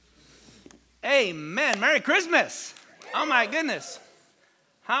Amen. Merry Christmas. Oh my goodness.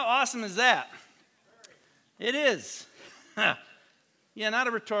 How awesome is that? It is. Yeah, not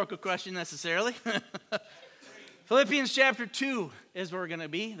a rhetorical question necessarily. Philippians chapter 2 is where we're going to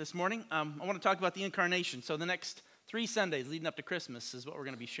be this morning. I want to talk about the Incarnation. So the next 3 Sundays leading up to Christmas is what we're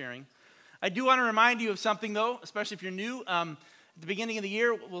going to be sharing. I do want to remind you of something, though, especially if you're new. At the beginning of the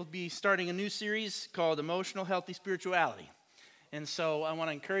year, we'll be starting a new series called Emotional Healthy Spirituality. And so I want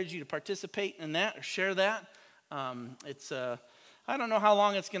to encourage you to participate in that or share that. I don't know how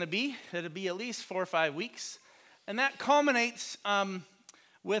long it's going to be. It'll be at least 4 or 5 weeks. And that culminates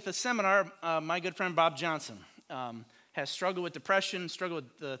with a seminar. My good friend Bob Johnson has struggled with depression, struggled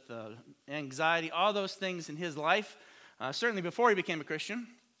with the anxiety, all those things in his life, certainly before he became a Christian.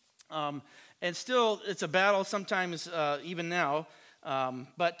 And still, it's a battle sometimes, even now.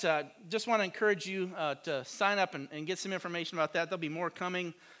 But just want to encourage you to sign up and get some information about that. There'll be more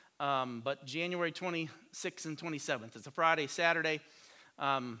coming, but January 26th and 27th. It's a Friday, Saturday.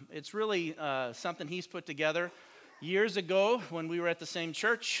 It's really something he's put together. Years ago, when we were at the same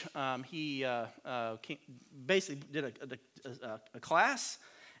church, he basically did a class,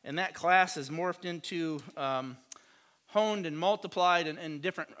 and that class has morphed into honed and multiplied in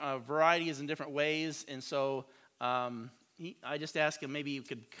different varieties and different ways, and so I just asked him maybe he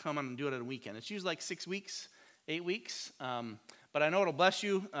could come on and do it at a weekend. It's usually like 6 weeks, 8 weeks, but I know it'll bless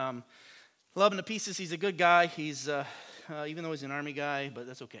you. Love him to pieces. He's a good guy. He's even though he's an Army guy, but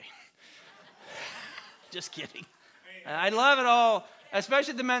that's okay. Just kidding. I love it all,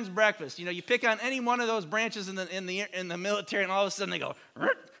 especially the men's breakfast. You know, you pick on any one of those branches in the military, and all of a sudden they go.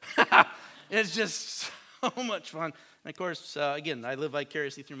 It's just so much fun. And of course, again, I live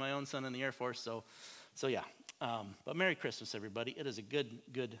vicariously through my own son in the Air Force, so yeah. But Merry Christmas, everybody. It is a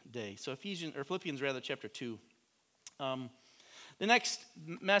good day. So Philippians chapter 2. The next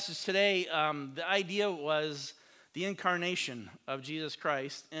message today, the idea was the incarnation of Jesus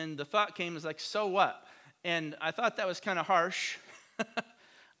Christ. And the thought came as like, so what? And I thought that was kind of harsh.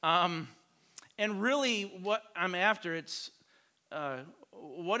 And really what I'm after, it's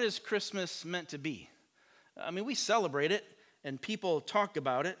what is Christmas meant to be? I mean, we celebrate it, and people talk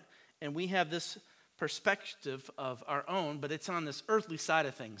about it, and we have this perspective of our own, but it's on this earthly side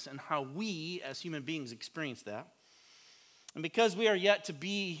of things and how we as human beings experience that. And because we are yet to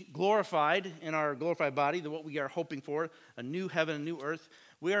be glorified in our glorified body, what we are hoping for, a new heaven, a new earth,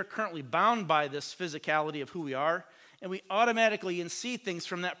 we are currently bound by this physicality of who we are, and we automatically see things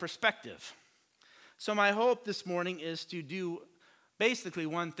from that perspective. So my hope this morning is to do basically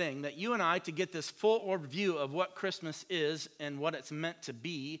one thing, that you and I, to get this full orb view of what Christmas is and what it's meant to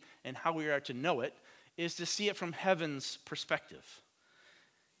be and how we are to know it, is to see it from heaven's perspective,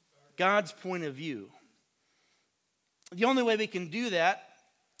 God's point of view. The only way we can do that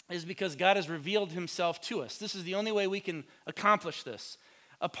is because God has revealed himself to us. This is the only way we can accomplish this.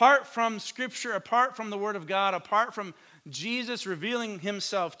 Apart from Scripture, apart from the Word of God, apart from Jesus revealing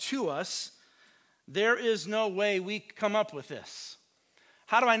himself to us, there is no way we come up with this.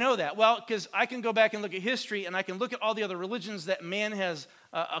 How do I know that? Well, because I can go back and look at history, and I can look at all the other religions that man has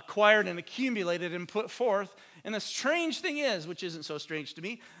acquired and accumulated and put forth. And the strange thing is, which isn't so strange to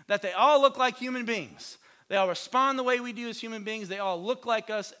me, that they all look like human beings. They all respond the way we do as human beings. They all look like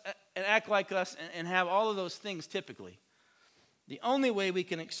us and act like us and have all of those things typically. The only way we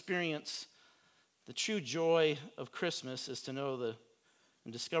can experience the true joy of Christmas is to know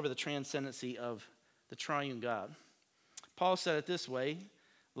and discover the transcendency of the triune God. Paul said it this way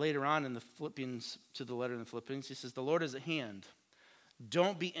later on in the Philippians, to the letter in the Philippians. He says, "The Lord is at hand.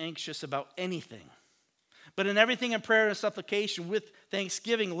 Don't be anxious about anything, but in everything in prayer and supplication with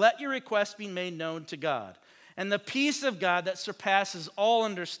thanksgiving, let your requests be made known to God. And the peace of God that surpasses all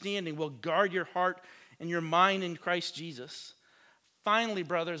understanding will guard your heart and your mind in Christ Jesus. Finally,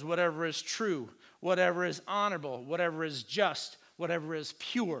 brothers, whatever is true, whatever is honorable, whatever is just, whatever is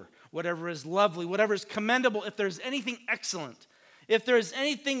pure, whatever is lovely, whatever is commendable, if there's anything excellent, if there's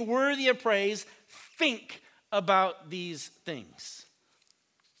anything worthy of praise, think about these things."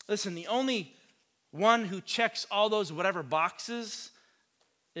 Listen, the only one who checks all those whatever boxes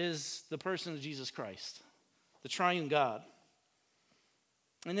is the person of Jesus Christ, the triune God.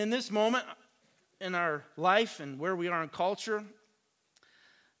 And in this moment in our life and where we are in culture,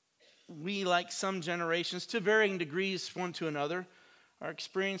 we, like some generations, to varying degrees one to another, are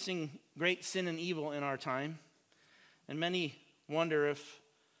experiencing great sin and evil in our time. And many wonder if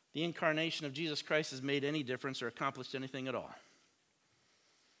the incarnation of Jesus Christ has made any difference or accomplished anything at all.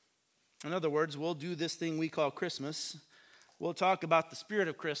 In other words, we'll do this thing we call Christmas. We'll talk about the spirit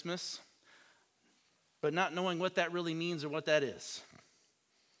of Christmas, but not knowing what that really means or what that is.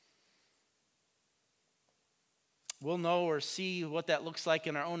 we'll know or see what that looks like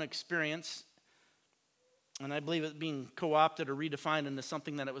in our own experience. And I believe it being co-opted or redefined into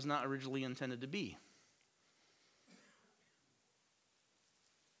something that it was not originally intended to be.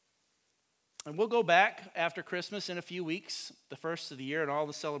 And we'll go back after Christmas in a few weeks, the first of the year, and all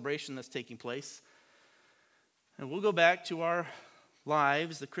the celebration that's taking place. And we'll go back to our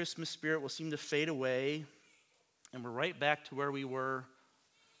lives. The Christmas spirit will seem to fade away, and we're right back to where we were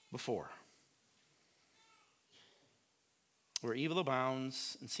before, where evil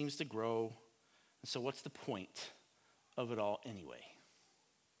abounds and seems to grow. And so what's the point of it all anyway?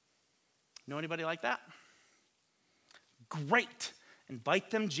 Know anybody like that? Great.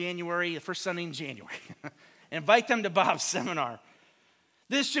 Invite them the first Sunday in January. Invite them to Bob's seminar.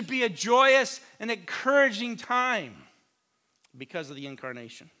 This should be a joyous and encouraging time because of the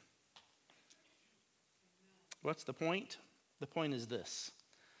incarnation. What's the point? The point is this: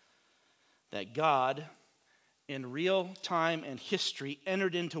 that God, in real time and history,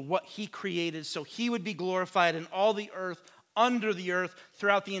 entered into what he created so he would be glorified in all the earth, under the earth,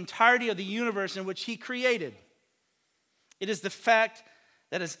 throughout the entirety of the universe in which he created. It is the fact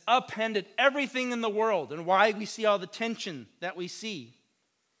that has upended everything in the world and why we see all the tension that we see.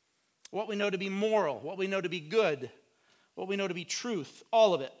 What we know to be moral, what we know to be good, what we know to be truth,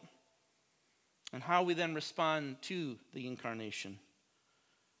 all of it. And how we then respond to the incarnation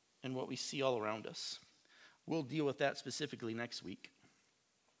and what we see all around us. We'll deal with that specifically next week.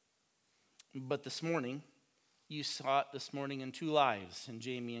 But this morning, you saw it this morning in two lives, in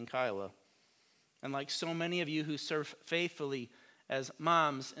Jamie and Kyla. And like so many of you who serve faithfully as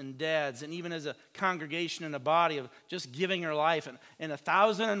moms and dads, and even as a congregation and a body of just giving your life in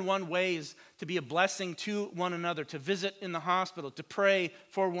 1,001 ways to be a blessing to one another, to visit in the hospital, to pray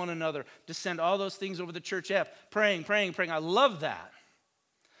for one another, to send all those things over the church app, praying. I love that.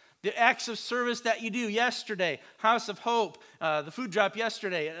 The acts of service that you do yesterday, House of Hope, the food drop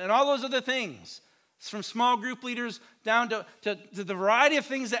yesterday, and all those other things. It's from small group leaders down to the variety of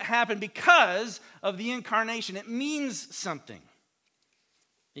things that happen because of the incarnation. It means something,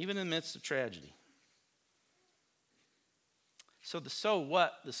 even in the midst of tragedy. So the so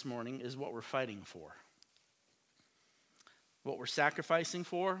what this morning is what we're fighting for. What we're sacrificing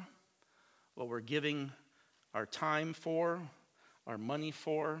for, what we're giving our time for, our money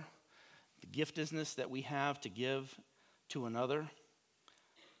for, the giftedness that we have to give to another,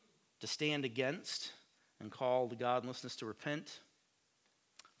 to stand against and call the godlessness to repent.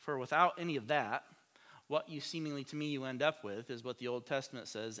 For without any of that, what you seemingly to me you end up with is what the Old Testament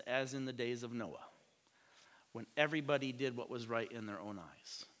says, as in the days of Noah, when everybody did what was right in their own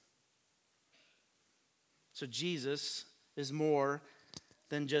eyes. So Jesus is more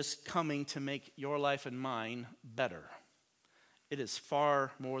than just coming to make your life and mine better. It is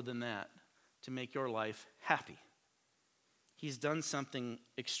far more than that, to make your life happy. He's done something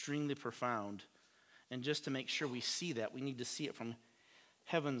extremely profound. And just to make sure we see that, we need to see it from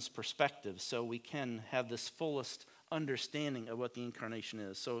heaven's perspective so we can have this fullest understanding of what the incarnation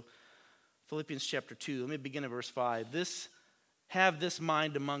is. So Philippians chapter 2, let me begin at verse 5. Have this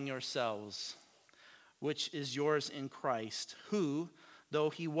mind among yourselves, which is yours in Christ, who,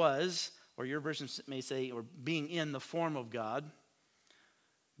 though he was, or your version may say, or being in the form of God,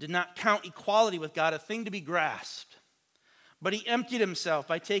 did not count equality with God a thing to be grasped. But he emptied himself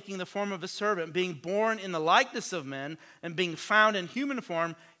by taking the form of a servant, being born in the likeness of men, and being found in human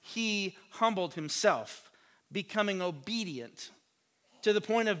form, he humbled himself, becoming obedient to the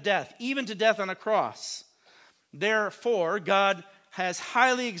point of death, even to death on a cross. Therefore, God has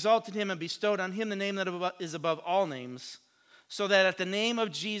highly exalted him and bestowed on him the name that is above all names, so that at the name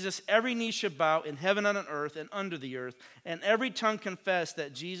of Jesus every knee should bow in heaven and on earth and under the earth, and every tongue confess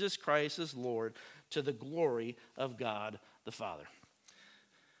that Jesus Christ is Lord, to the glory of God the Father.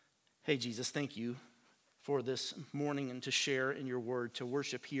 Hey, Jesus, thank you for this morning and to share in your word, to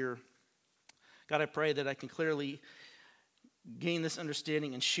worship here. God, I pray that I can clearly gain this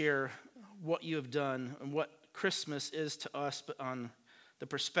understanding and share what you have done and what Christmas is to us, but on the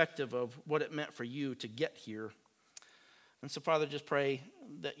perspective of what it meant for you to get here. And so, Father, just pray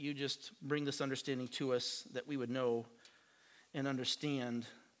that you just bring this understanding to us, that we would know and understand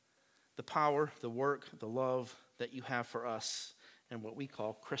the power, the work, the love that you have for us and what we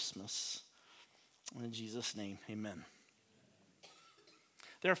call Christmas. In Jesus' name, amen.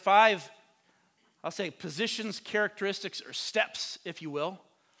 There are 5, I'll say, positions, characteristics, or steps, if you will,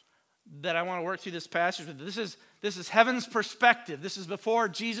 that I want to work through this passage with. This is heaven's perspective. This is before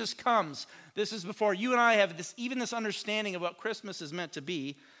Jesus comes. This is before you and I have this understanding of what Christmas is meant to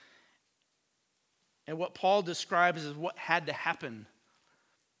be, and what Paul describes as what had to happen.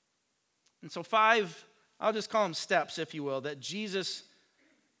 And so 5, I'll just call them steps, if you will, that Jesus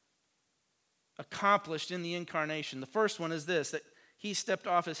accomplished in the incarnation. The first one is this, that he stepped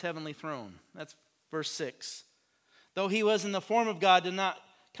off his heavenly throne. That's verse 6. Though he was in the form of God, did not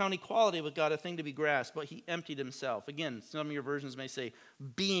count equality with God a thing to be grasped, but he emptied himself. Again, some of your versions may say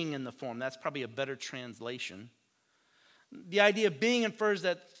being in the form. That's probably a better translation. The idea of being infers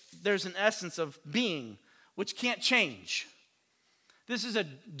that there's an essence of being, which can't change. This is a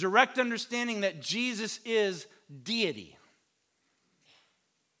direct understanding that Jesus is deity.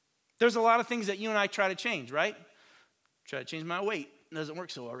 There's a lot of things that you and I try to change, right? Try to change my weight. It doesn't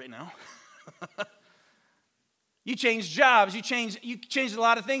work so well right now. You change jobs, you change a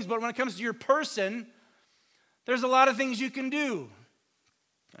lot of things, but when it comes to your person, there's a lot of things you can do.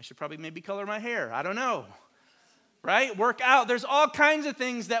 I should probably maybe color my hair. I don't know. Right? Work out. There's all kinds of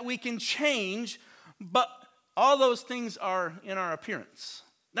things that we can change, but all those things are in our appearance.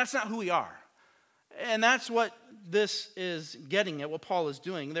 That's not who we are. And that's what this is getting at, what Paul is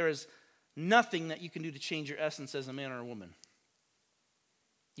doing. There is nothing that you can do to change your essence as a man or a woman.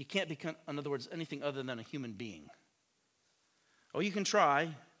 You can't become, in other words, anything other than a human being. Oh, you can try,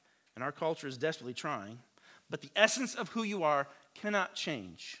 and our culture is desperately trying, but the essence of who you are cannot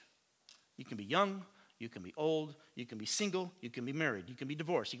change. You can be young, you can be old, you can be single, you can be married, you can be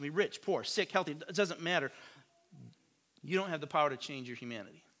divorced, you can be rich, poor, sick, healthy. It doesn't matter. You don't have the power to change your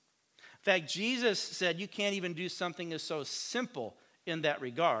humanity. In fact, Jesus said you can't even do something that's so simple in that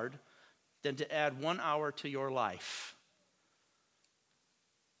regard than to add 1 hour to your life.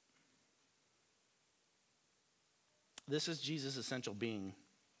 This is Jesus' essential being.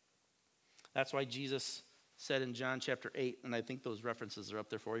 That's why Jesus said in John chapter 8, and I think those references are up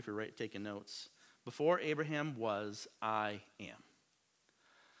there for you if you're taking notes. Before Abraham was, I am.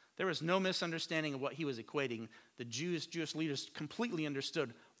 There was no misunderstanding of what he was equating. The Jewish leaders completely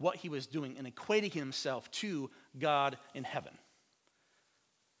understood what he was doing and equating himself to God in heaven.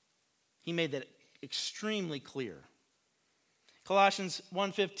 He made that extremely clear. Colossians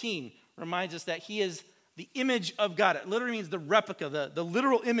 1:15 reminds us that he is the image of God. It literally means the replica, the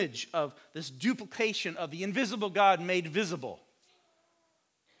literal image of this duplication of the invisible God made visible.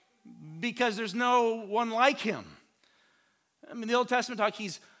 Because there's no one like him. I mean, the Old Testament talk,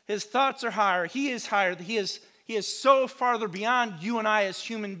 his thoughts are higher. He is higher. He is so farther beyond you and I as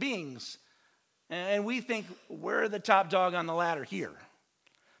human beings. And we think we're the top dog on the ladder here.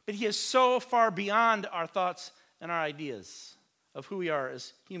 But he is so far beyond our thoughts and our ideas of who we are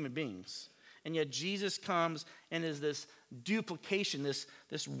as human beings. And yet Jesus comes and is this duplication,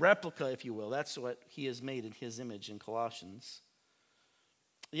 this replica, if you will. That's what he has made in his image in Colossians.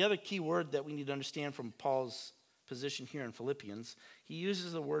 The other key word that we need to understand from Paul's position here in Philippians, he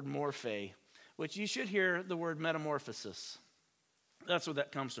uses the word morphe, which you should hear the word metamorphosis. That's where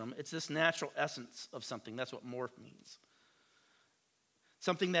that comes from. It's this natural essence of something. That's what morph means.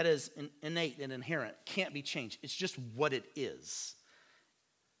 Something that is innate and inherent, can't be changed. It's just what it is.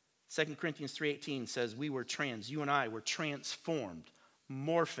 2 Corinthians 3:18 says you and I were transformed,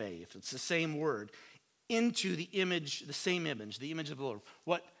 morphe, if it's the same word, into the image, the same image, the image of the Lord.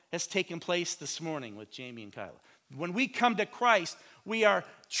 What has taken place this morning with Jamie and Kyla. When we come to Christ, we are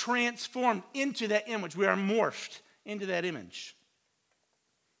transformed into that image. We are morphed into that image.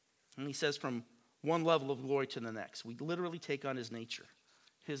 And he says from one level of glory to the next. We literally take on his nature,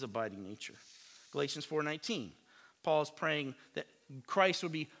 his abiding nature. Galatians 4:19, Paul is praying that Christ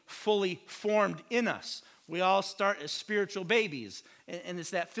would be fully formed in us. We all start as spiritual babies, and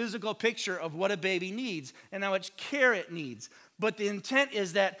it's that physical picture of what a baby needs and how much care it needs. But the intent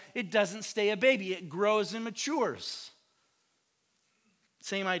is that it doesn't stay a baby. It grows and matures.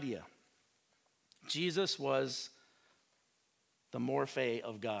 Same idea. Jesus was the morphe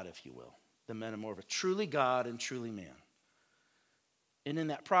of God, if you will, the metamorpho, truly God and truly man. And in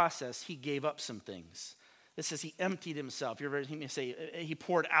that process, he gave up some things. It says he emptied himself. He may say he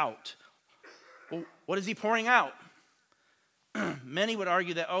poured out. Well, what is he pouring out? Many would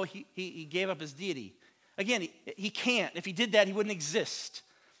argue that, he gave up his deity. Again, he can't. If he did that, he wouldn't exist.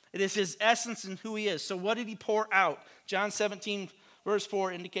 It is his essence and who he is. So what did he pour out? John 17, verse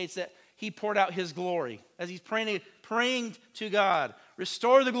 4 indicates that he poured out his glory. As he's praying to God,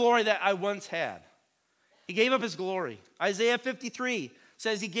 restore the glory that I once had. He gave up his glory. Isaiah 53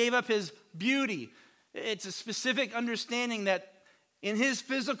 says he gave up his beauty. It's a specific understanding that in his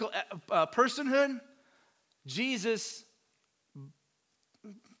physical personhood, Jesus,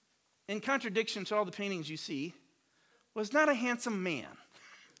 in contradiction to all the paintings you see, was not a handsome man.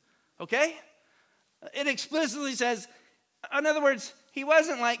 Okay? It explicitly says, in other words, he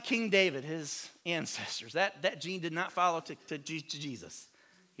wasn't like King David, his ancestors. That gene did not follow to Jesus.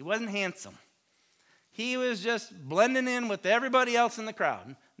 He wasn't handsome. He was just blending in with everybody else in the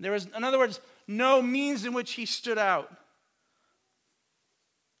crowd. There was, in other words, no means in which he stood out.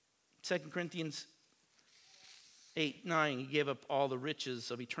 2 Corinthians 8:9, he gave up all the riches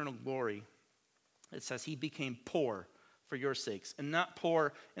of eternal glory. It says he became poor for your sakes, and not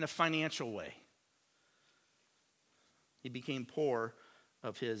poor in a financial way. He became poor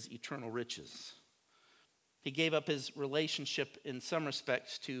of his eternal riches. He gave up his relationship in some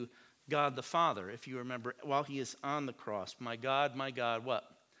respects to God the Father. If you remember, while he is on the cross, my God, what?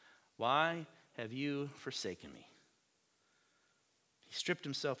 Why have you forsaken me? He stripped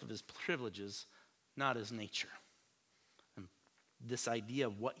himself of his privileges, not his nature. And this idea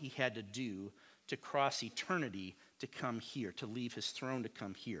of what he had to do to cross eternity to come here, to leave his throne to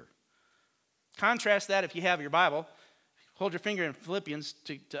come here. Contrast that, if you have your Bible, hold your finger in Philippians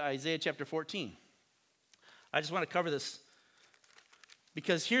to Isaiah chapter 14. I just want to cover this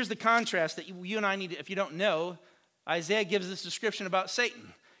because here's the contrast that you and I need to, if you don't know, Isaiah gives this description about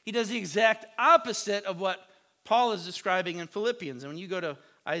Satan. He does the exact opposite of what Paul is describing in Philippians. And when you go to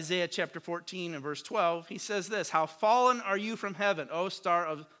Isaiah chapter 14 and verse 12, he says this, how fallen are you from heaven, O star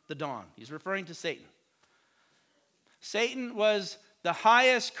of the dawn. He's referring to Satan. Satan was the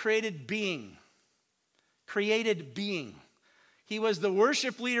highest created being. He was the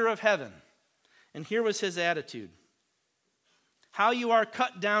worship leader of heaven. And here was his attitude. How you are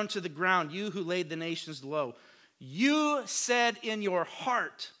cut down to the ground, you who laid the nations low. You said in your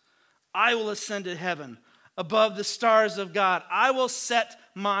heart, I will ascend to heaven above the stars of God. I will set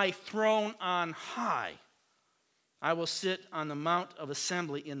my throne on high. I will sit on the mount of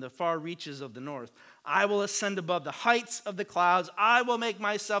assembly in the far reaches of the north. I will ascend above the heights of the clouds. I will make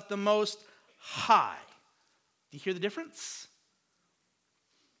myself the most high. Do you hear the difference?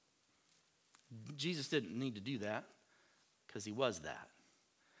 Jesus didn't need to do that because he was that.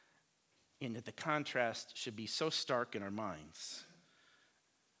 And that the contrast should be so stark in our minds.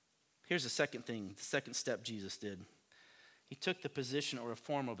 Here's the second thing, the second step Jesus did. He took the position or a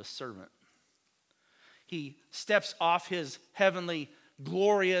form of a servant. He steps off his heavenly,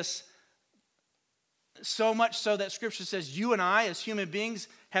 glorious, so much so that Scripture says you and I, as human beings,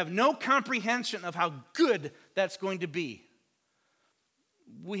 have no comprehension of how good that's going to be.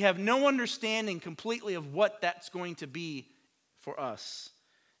 We have no understanding completely of what that's going to be for us.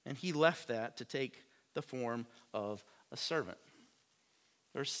 And he left that to take the form of a servant.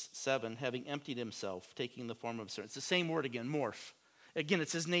 Verse 7, having emptied himself, taking the form of a servant. It's the same word again, morph. Again,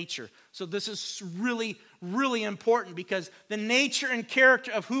 it's his nature. So this is really, really important because the nature and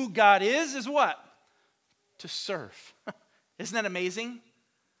character of who God is what? To serve. Isn't that amazing?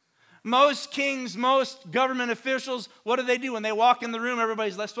 Most kings, most government officials, what do? When they walk in the room,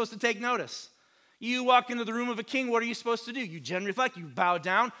 everybody's supposed to take notice. You walk into the room of a king, what are you supposed to do? You genuflect, you bow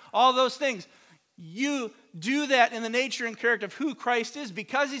down, all those things. You do that in the nature and character of who Christ is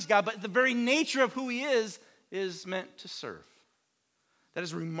because he's God, but the very nature of who he is meant to serve. That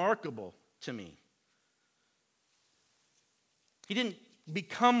is remarkable to me. He didn't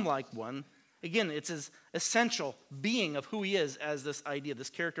become like one. Again, it's his essential being of who he is as this idea, this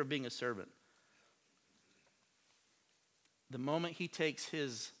character of being a servant. The moment he takes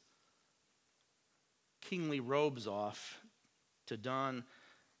his kingly robes off to don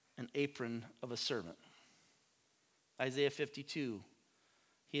an apron of a servant. Isaiah 52,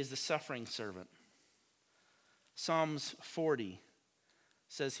 he is the suffering servant. Psalms 40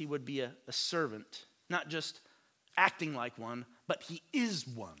 says he would be a servant, not just acting like one, but he is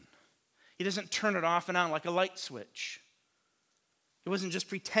one. He doesn't turn it off and on like a light switch. He wasn't just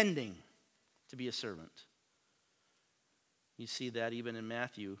pretending to be a servant. You see that even in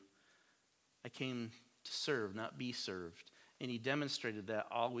Matthew. I came to serve, not be served. And he demonstrated that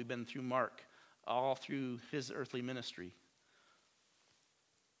all we've been through Mark, all through his earthly ministry.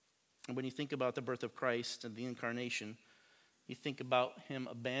 And when you think about the birth of Christ and the incarnation, you think about him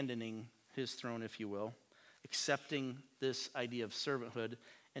abandoning his throne, if you will, accepting this idea of servanthood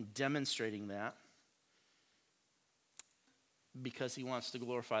and demonstrating that because he wants to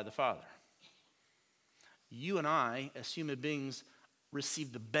glorify the Father. You and I, as human beings,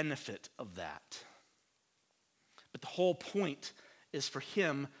 receive the benefit of that. But the whole point is for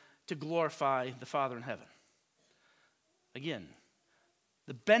him to glorify the Father in heaven. Again,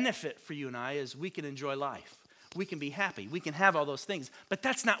 the benefit for you and I is we can enjoy life. We can be happy. We can have all those things. But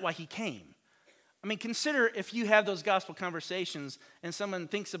that's not why he came. I mean, consider if you have those gospel conversations and someone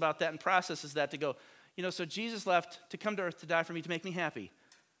thinks about that and processes that to go, so Jesus left to come to earth to die for me to make me happy.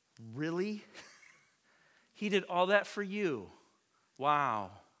 Really? He did all that for you. Wow.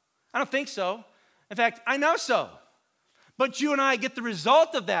 I don't think so. In fact, I know so. But you and I get the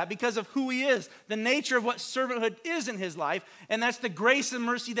result of that because of who he is, the nature of what servanthood is in his life, and that's the grace and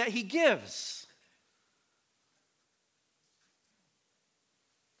mercy that he gives.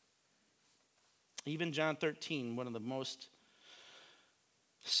 Even John 13, one of the most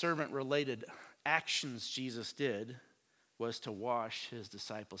servant-related actions Jesus did was to wash his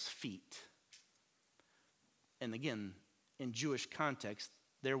disciples' feet. And again, in Jewish context,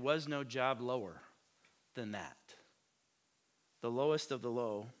 there was no job lower than that. The lowest of the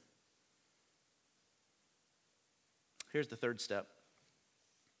low. Here's the third step.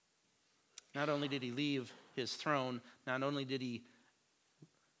 Not only did he leave his throne, not only did he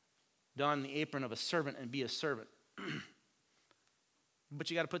don the apron of a servant and be a servant,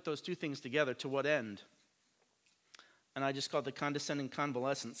 but you got to put those two things together. To what end? And I just call it the condescending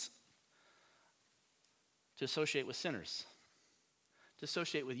convalescence. To associate with sinners. To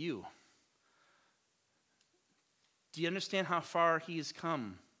associate with you. Do you understand how far he's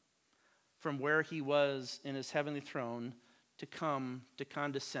come from where he was in his heavenly throne to come to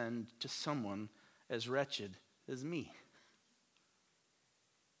condescend to someone as wretched as me?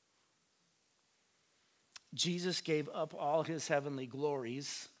 Jesus gave up all his heavenly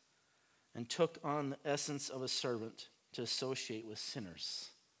glories and took on the essence of a servant to associate with sinners,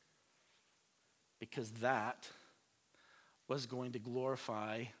 because that was going to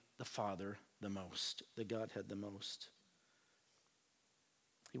glorify the Father the most, the Godhead the most.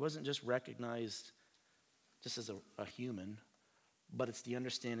 He wasn't just recognized just as a human, but it's the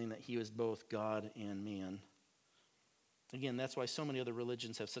understanding that he was both God and man. Again, that's why so many other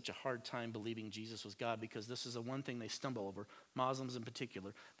religions have such a hard time believing Jesus was God, because this is the one thing they stumble over, Muslims in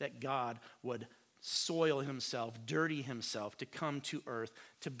particular, that God would soil himself, dirty himself to come to earth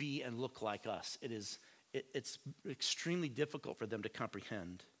to be and look like us. It's extremely difficult for them to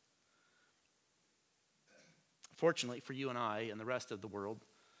comprehend. Fortunately for you and I and the rest of the world,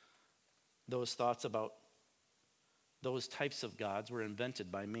 those thoughts about those types of gods were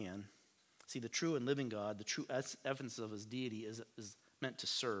invented by man. See, the true and living God, the true essence of his deity is meant to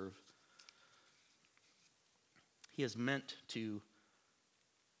serve. He is meant to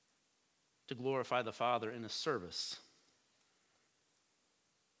glorify the Father in his service.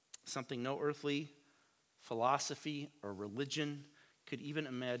 Something no earthly philosophy or religion could even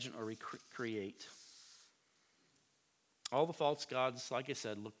imagine or recreate. All the false gods, like I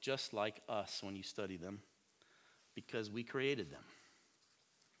said, look just like us when you study them, because we created them.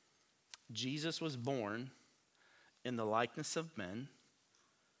 Jesus was born in the likeness of men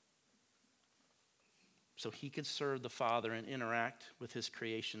so he could serve the Father and interact with his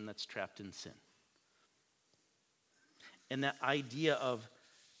creation that's trapped in sin. And that idea of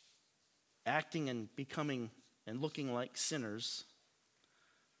acting and becoming and looking like sinners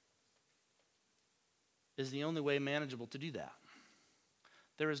is the only way manageable to do that.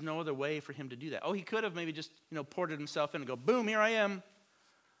 There is no other way for him to do that. Oh, he could have maybe just, ported himself in and go, boom, here I am.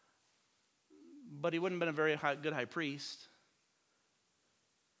 But he wouldn't have been a very good high priest.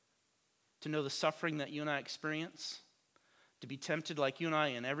 To know the suffering that you and I experience, to be tempted like you and I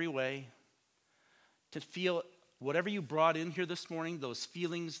in every way, to feel whatever you brought in here this morning, those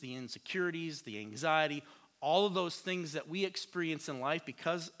feelings, the insecurities, the anxiety, all of those things that we experience in life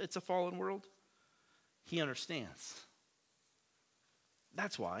because it's a fallen world, he understands.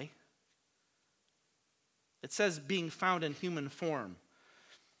 That's why. It says being found in human form.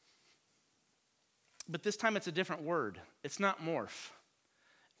 But this time it's a different word. It's not morph.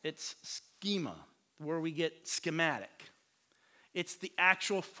 It's schema, where we get schematic. It's the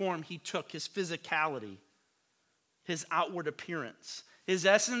actual form he took, his physicality, his outward appearance. His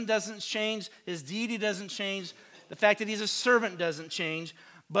essence doesn't change, his deity doesn't change, the fact that he's a servant doesn't change,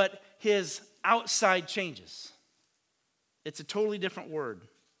 but his outside changes. It's a totally different word.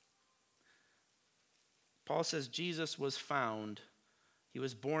 Paul says Jesus was found. He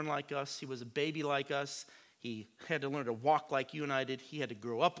was born like us. He was a baby like us. He had to learn to walk like you and I did. He had to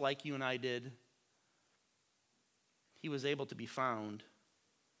grow up like you and I did. He was able to be found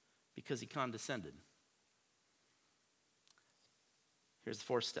because he condescended. Here's the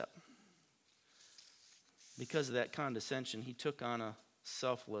fourth step. Because of that condescension, he took on a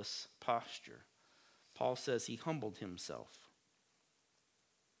selfless posture. Paul says he humbled himself.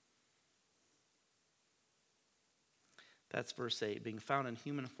 That's verse 8. Being found in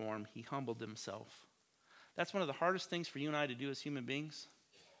human form, he humbled himself. That's one of the hardest things for you and I to do as human beings,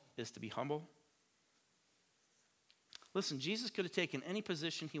 is to be humble. Listen, Jesus could have taken any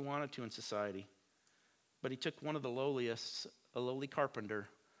position he wanted to in society, but he took one of the lowliest, a lowly carpenter,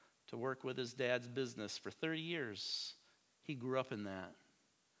 to work with his dad's business for 30 years. He grew up in that,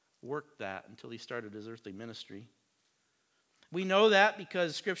 worked that until he started his earthly ministry. We know that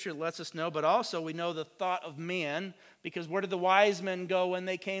because Scripture lets us know, but also we know the thought of man, because where did the wise men go when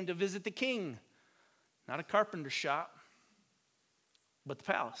they came to visit the king? Not a carpenter shop, but the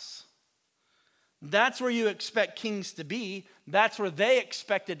palace. That's where you expect kings to be. That's where they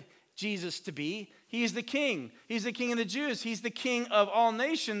expected Jesus to be. He's the king. He's the king of the Jews. He's the king of all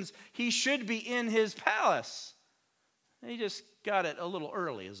nations. He should be in his palace. He just got it a little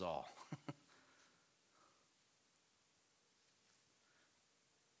early is all.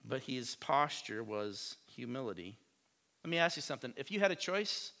 But his posture was humility. Let me ask you something. If you had a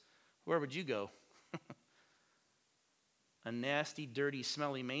choice, where would you go? A nasty, dirty,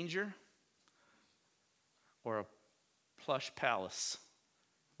 smelly manger? Or a plush palace?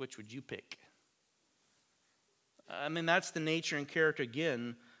 Which would you pick? I mean, that's the nature and character,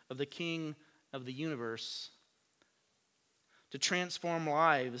 again, of the King of the universe. To transform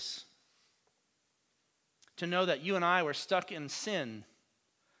lives. To know that you and I were stuck in sin.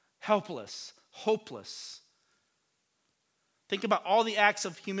 Helpless, hopeless. Think about all the acts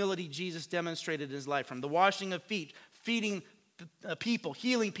of humility Jesus demonstrated in his life. From the washing of feet, feeding people,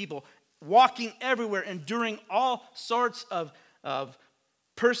 healing people, walking everywhere, enduring all sorts of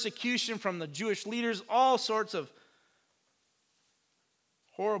persecution from the Jewish leaders, all sorts of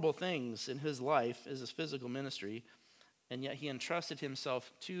horrible things in his life as his physical ministry, and yet he entrusted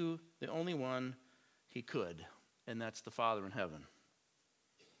himself to the only one he could, and that's the Father in heaven.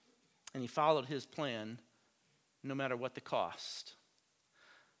 And he followed his plan no matter what the cost.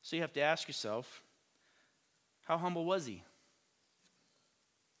 So you have to ask yourself, how humble was he?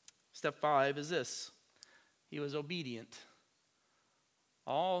 Step 5 is this. He was obedient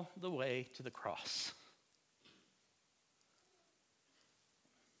all the way to the cross.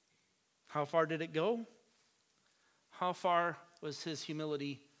 How far did it go? How far was his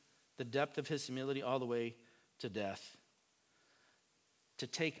humility, the depth of his humility, all the way to death? To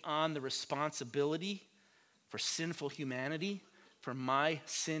take on the responsibility for sinful humanity, for my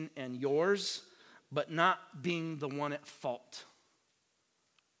sin and yours, but not being the one at fault.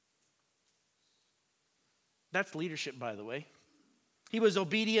 That's leadership, by the way. He was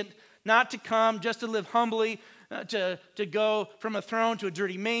obedient not to come just to live humbly, to go from a throne to a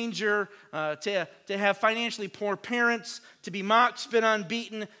dirty manger, to have financially poor parents, to be mocked, spit on,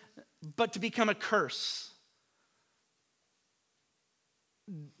 beaten, but to become a curse.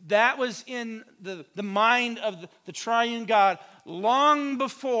 That was in the mind of the triune God long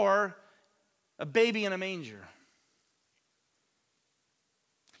before a baby in a manger.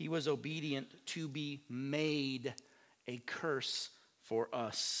 He was obedient to be made a curse for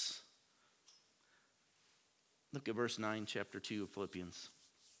us. Look at verse 9, chapter 2 of Philippians.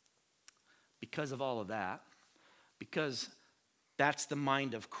 Because of all of that, because that's the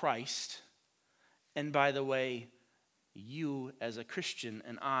mind of Christ, and by the way, you as a Christian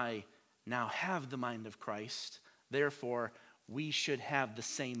and I now have the mind of Christ, therefore we should have the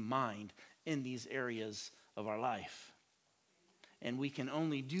same mind in these areas of our life. And we can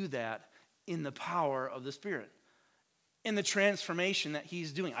only do that in the power of the Spirit, in the transformation that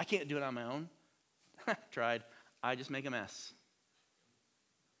he's doing. I can't do it on my own. Tried. I just make a mess.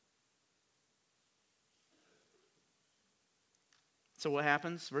 So what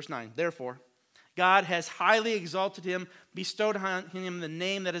happens? Verse 9. Therefore, God has highly exalted him, bestowed on him the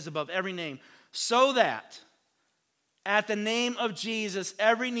name that is above every name, so that at the name of Jesus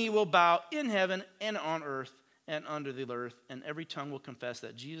every knee will bow in heaven and on earth and under the earth, and every tongue will confess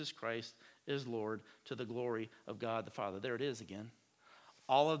that Jesus Christ is Lord, to the glory of God the Father. There it is again.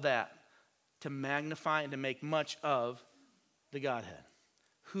 All of that to magnify and to make much of the Godhead,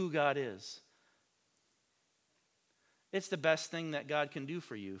 who God is. It's the best thing that God can do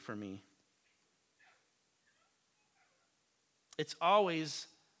for you, for me. It's always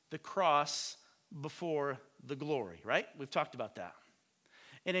the cross before the glory, right? We've talked about that.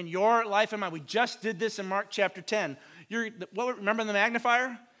 And in your life and mine, we just did this in Mark chapter 10. Remember the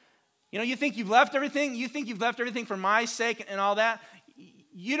magnifier? You know, you think you've left everything? You think you've left everything for my sake and all that?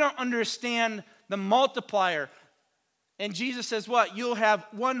 You don't understand the multiplier. And Jesus says what? You'll have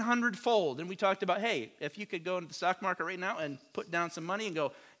 100-fold. And we talked about, hey, if you could go into the stock market right now and put down some money and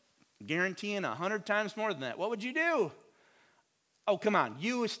go, guaranteeing 100 times more than that, what would you do? Oh, come on.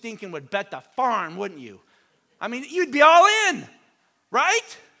 You stinking would bet the farm, wouldn't you? I mean, you'd be all in.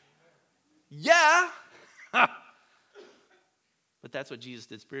 Right? Yeah. But that's what Jesus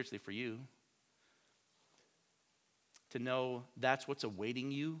did spiritually for you. To know that's what's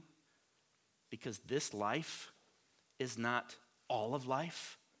awaiting you, because this life is not all of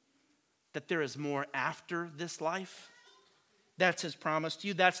life. That there is more after this life. That's his promise to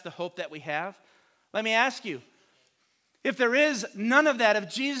you. That's the hope that we have. Let me ask you, If there is none of that,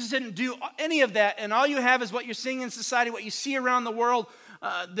 if Jesus didn't do any of that, and all you have is what you're seeing in society, what you see around the world,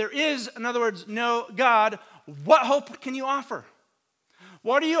 there is, in other words, no God, what hope can you offer?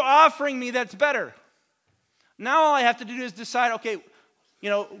 What are you offering me that's better? Now all I have to do is decide, okay,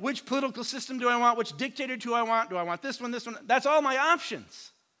 which political system do I want? Which dictator do I want? Do I want this one, this one? That's all my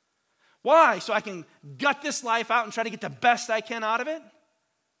options. Why? So I can gut this life out and try to get the best I can out of it?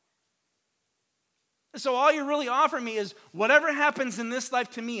 So all you're really offering me is whatever happens in this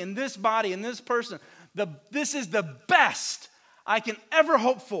life to me, in this body, in this person, this is the best I can ever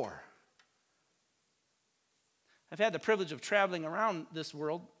hope for. I've had the privilege of traveling around this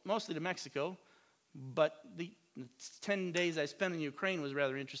world, mostly to Mexico, but the 10 days I spent in Ukraine was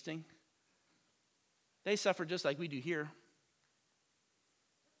rather interesting. They suffer just like we do here.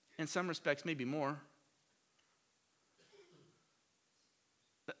 In some respects, maybe more.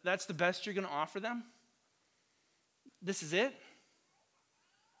 That's the best you're going to offer them? This is it?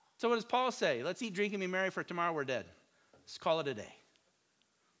 So what does Paul say? Let's eat, drink, and be merry, for tomorrow we're dead. Let's call it a day.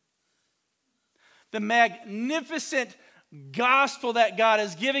 The magnificent gospel that God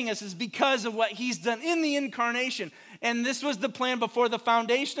is giving us is because of what he's done in the incarnation. And this was the plan before the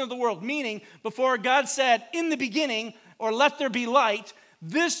foundation of the world, meaning before God said, in the beginning, or let there be light,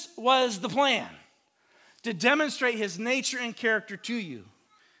 this was the plan to demonstrate his nature and character to you.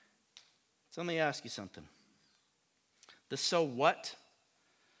 So let me ask you something. The so what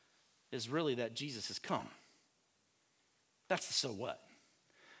is really that Jesus has come. That's the so what.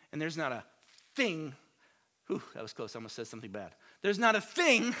 And there's not a thing, that was close, I almost said something bad. There's not a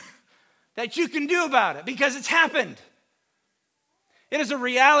thing that you can do about it because it's happened. It is a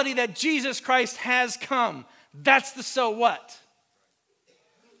reality that Jesus Christ has come. That's the so what.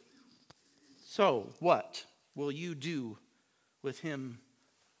 So what will you do with him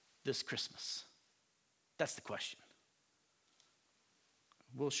this Christmas? That's the question.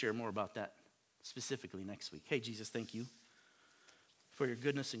 We'll share more about that specifically next week. Hey, Jesus, thank you for your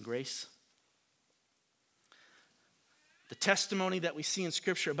goodness and grace. The testimony that we see in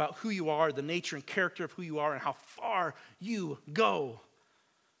Scripture about who you are, the nature and character of who you are, and how far you go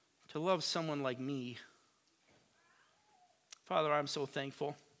to love someone like me. Father, I'm so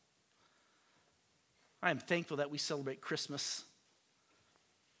thankful. I am thankful that we celebrate Christmas.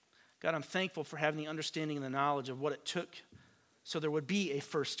 God, I'm thankful for having the understanding and the knowledge of what it took so there would be a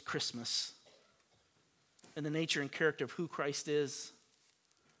first Christmas in the nature and character of who Christ is,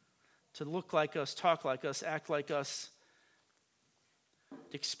 to look like us, talk like us, act like us,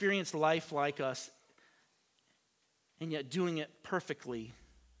 to experience life like us, and yet doing it perfectly,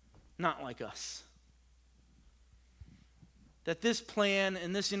 not like us. That this plan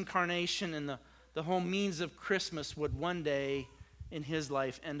and this incarnation and the whole means of Christmas would one day in his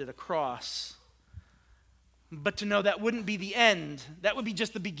life end at a cross. But to know that wouldn't be the end. That would be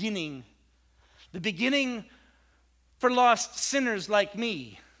just the beginning. The beginning for lost sinners like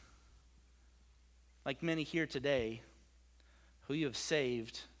me, like many here today, who you have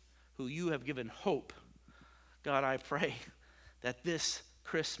saved, who you have given hope. God, I pray that this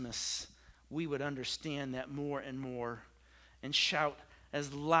Christmas we would understand that more and more and shout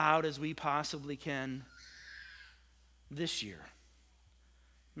as loud as we possibly can this year.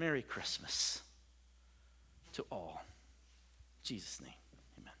 Merry Christmas to all. In Jesus' name.